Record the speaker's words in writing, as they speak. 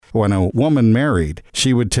When a woman married,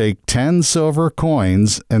 she would take 10 silver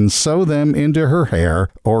coins and sew them into her hair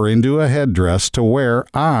or into a headdress to wear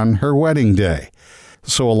on her wedding day.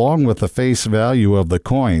 So along with the face value of the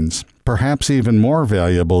coins, perhaps even more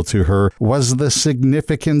valuable to her was the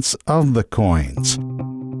significance of the coins.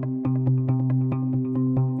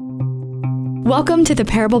 Welcome to the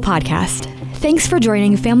Parable Podcast. Thanks for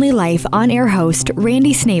joining Family Life on-air host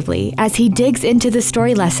Randy Snavely as he digs into the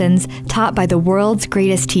story lessons taught by the world's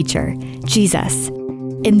greatest teacher, Jesus.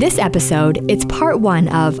 In this episode, it's part 1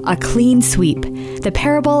 of A Clean Sweep, the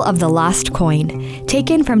parable of the lost coin,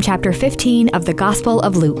 taken from chapter 15 of the Gospel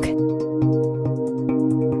of Luke.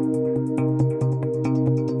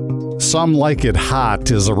 Some Like It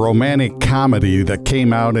Hot is a romantic comedy that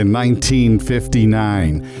came out in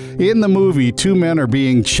 1959. In the movie, two men are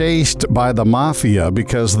being chased by the mafia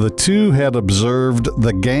because the two had observed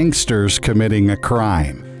the gangsters committing a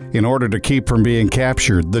crime. In order to keep from being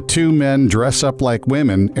captured, the two men dress up like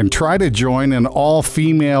women and try to join an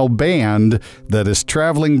all-female band that is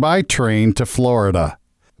traveling by train to Florida.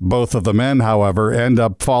 Both of the men, however, end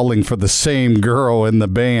up falling for the same girl in the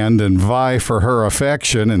band and vie for her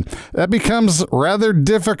affection, and that becomes rather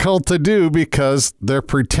difficult to do because they're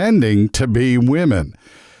pretending to be women.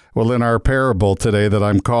 Well, in our parable today that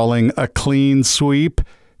I'm calling A Clean Sweep,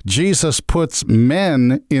 Jesus puts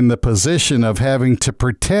men in the position of having to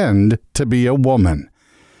pretend to be a woman.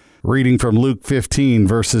 Reading from Luke 15,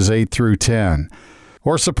 verses 8 through 10.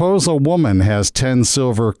 Or suppose a woman has 10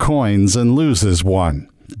 silver coins and loses one.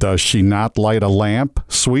 Does she not light a lamp,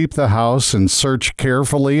 sweep the house, and search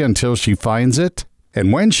carefully until she finds it?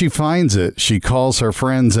 And when she finds it, she calls her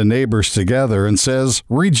friends and neighbors together and says,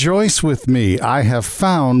 "Rejoice with me, I have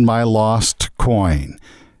found my lost coin."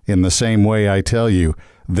 In the same way, I tell you,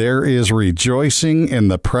 there is rejoicing in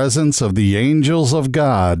the presence of the angels of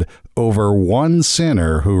God over one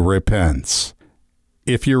sinner who repents.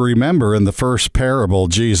 If you remember in the first parable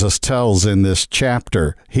Jesus tells in this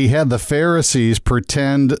chapter, he had the Pharisees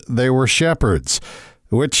pretend they were shepherds,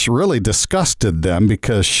 which really disgusted them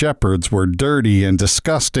because shepherds were dirty and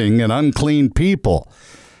disgusting and unclean people.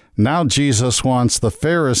 Now Jesus wants the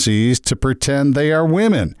Pharisees to pretend they are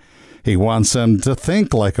women. He wants them to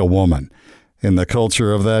think like a woman. In the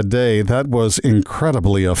culture of that day, that was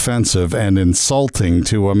incredibly offensive and insulting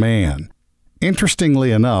to a man.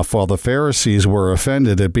 Interestingly enough, while the Pharisees were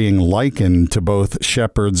offended at being likened to both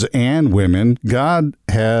shepherds and women, God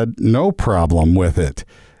had no problem with it.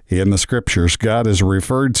 In the scriptures, God is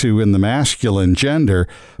referred to in the masculine gender,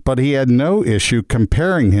 but he had no issue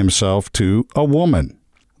comparing himself to a woman.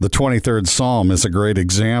 The 23rd Psalm is a great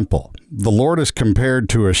example. The Lord is compared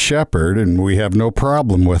to a shepherd, and we have no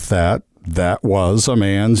problem with that. That was a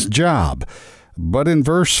man's job. But in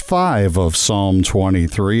verse 5 of Psalm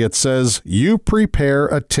 23, it says, "You prepare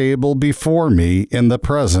a table before me in the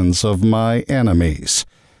presence of my enemies."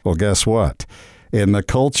 Well, guess what? In the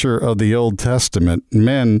culture of the Old Testament,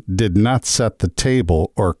 men did not set the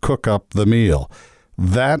table or cook up the meal.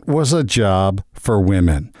 That was a job for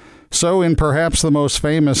women. So in perhaps the most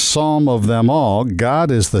famous psalm of them all, God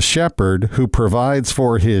is the shepherd who provides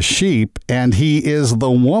for his sheep, and he is the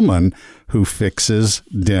woman who fixes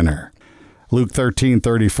dinner. Luke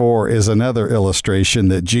 13:34 is another illustration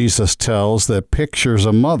that Jesus tells that pictures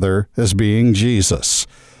a mother as being Jesus.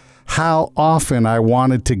 "How often I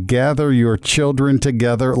wanted to gather your children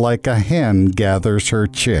together like a hen gathers her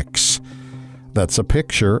chicks." That's a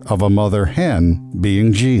picture of a mother hen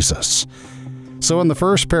being Jesus. So in the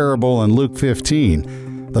first parable in Luke 15,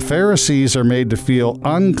 the Pharisees are made to feel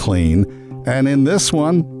unclean, and in this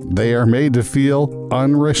one, they are made to feel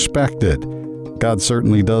unrespected. God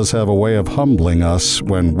certainly does have a way of humbling us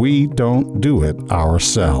when we don't do it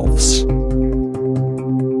ourselves.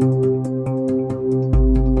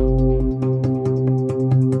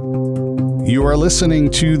 You are listening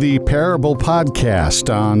to the Parable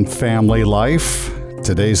Podcast on Family Life.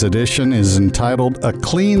 Today's edition is entitled A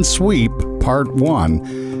Clean Sweep, Part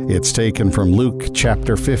 1. It's taken from Luke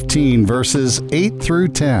chapter 15, verses 8 through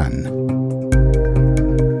 10.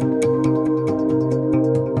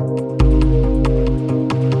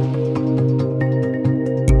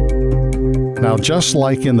 Now, just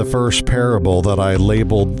like in the first parable that I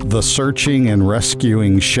labeled the searching and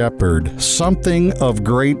rescuing shepherd, something of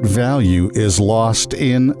great value is lost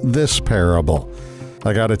in this parable.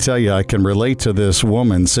 I got to tell you, I can relate to this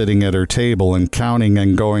woman sitting at her table and counting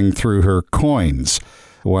and going through her coins.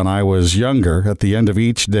 When I was younger, at the end of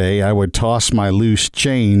each day, I would toss my loose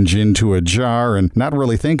change into a jar and not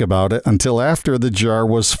really think about it until after the jar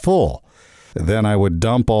was full. Then I would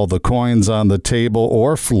dump all the coins on the table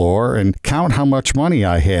or floor and count how much money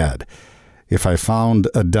I had. If I found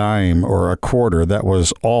a dime or a quarter that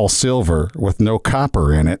was all silver with no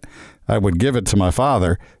copper in it, I would give it to my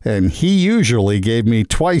father, and he usually gave me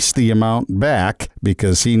twice the amount back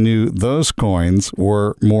because he knew those coins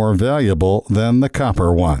were more valuable than the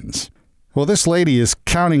copper ones. Well, this lady is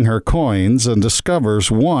counting her coins and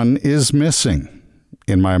discovers one is missing.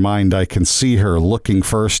 In my mind, I can see her looking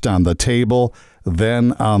first on the table,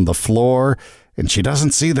 then on the floor, and she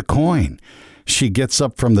doesn't see the coin. She gets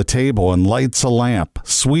up from the table and lights a lamp,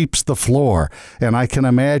 sweeps the floor, and I can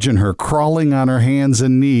imagine her crawling on her hands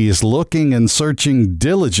and knees, looking and searching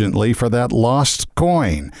diligently for that lost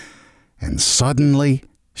coin. And suddenly,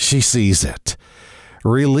 she sees it.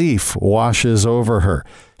 Relief washes over her.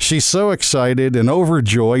 She's so excited and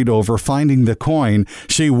overjoyed over finding the coin,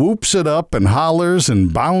 she whoops it up and hollers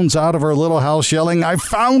and bounds out of her little house yelling, "I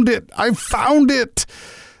found it! I found it!"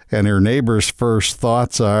 And her neighbor's first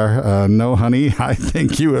thoughts are, "No, honey, I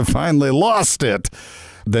think you have finally lost it."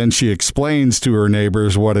 Then she explains to her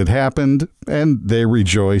neighbors what had happened, and they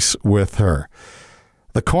rejoice with her.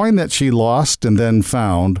 The coin that she lost and then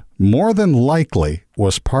found, more than likely,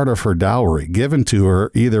 was part of her dowry given to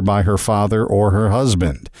her either by her father or her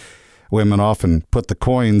husband. Women often put the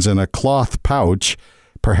coins in a cloth pouch,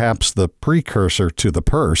 perhaps the precursor to the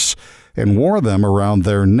purse, and wore them around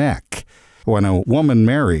their neck. When a woman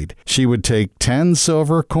married, she would take 10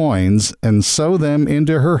 silver coins and sew them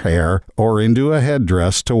into her hair or into a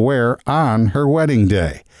headdress to wear on her wedding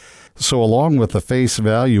day. So along with the face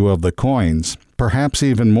value of the coins, perhaps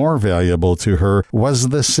even more valuable to her was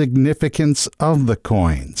the significance of the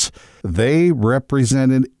coins. They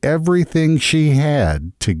represented everything she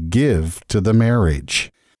had to give to the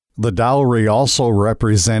marriage. The dowry also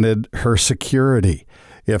represented her security.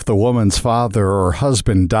 If the woman's father or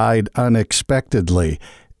husband died unexpectedly,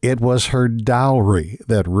 it was her dowry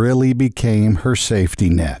that really became her safety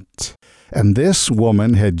net. And this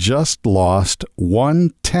woman had just lost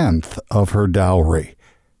 1/10 of her dowry.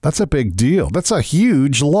 That's a big deal. That's a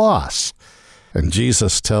huge loss. And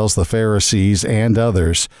Jesus tells the Pharisees and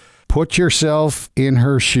others, put yourself in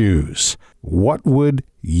her shoes. What would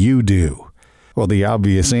you do? Well, the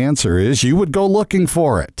obvious answer is you would go looking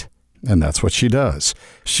for it. And that's what she does.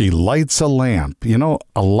 She lights a lamp. You know,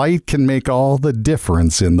 a light can make all the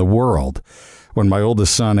difference in the world. When my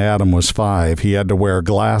oldest son, Adam, was 5, he had to wear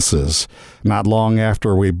glasses. Not long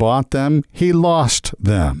after we bought them, he lost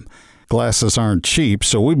them. Glasses aren't cheap,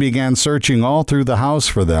 so we began searching all through the house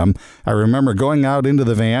for them. I remember going out into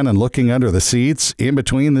the van and looking under the seats, in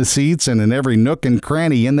between the seats, and in every nook and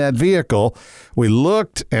cranny in that vehicle. We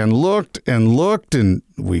looked and looked and looked, and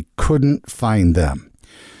we couldn't find them.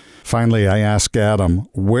 Finally, I asked Adam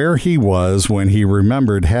where he was when he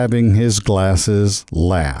remembered having his glasses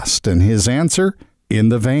last, and his answer, in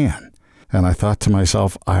the van. And I thought to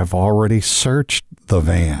myself, I've already searched the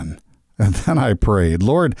van. And then I prayed,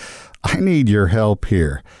 Lord, I need your help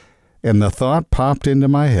here. And the thought popped into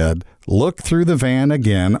my head, look through the van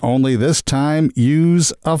again, only this time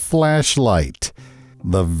use a flashlight.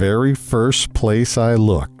 The very first place I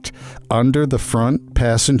looked, under the front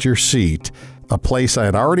passenger seat, a place I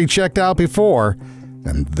had already checked out before,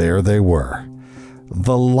 and there they were.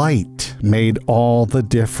 The light made all the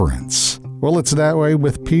difference. Well, it's that way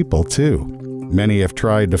with people, too. Many have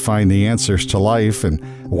tried to find the answers to life and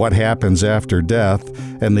what happens after death,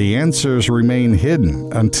 and the answers remain hidden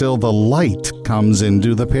until the light comes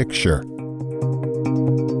into the picture.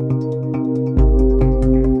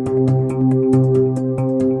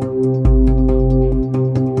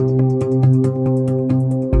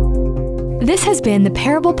 This has been the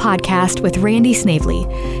Parable Podcast with Randy Snavely.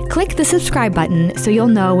 Click the subscribe button so you'll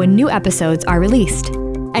know when new episodes are released.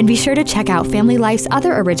 And be sure to check out Family Life's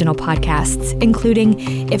other original podcasts,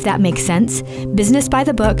 including If That Makes Sense, Business by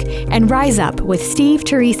the Book, and Rise Up with Steve,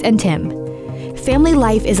 Therese, and Tim. Family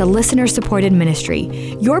Life is a listener-supported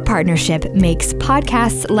ministry. Your partnership makes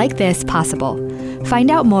podcasts like this possible. Find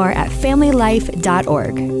out more at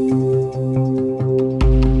familylife.org.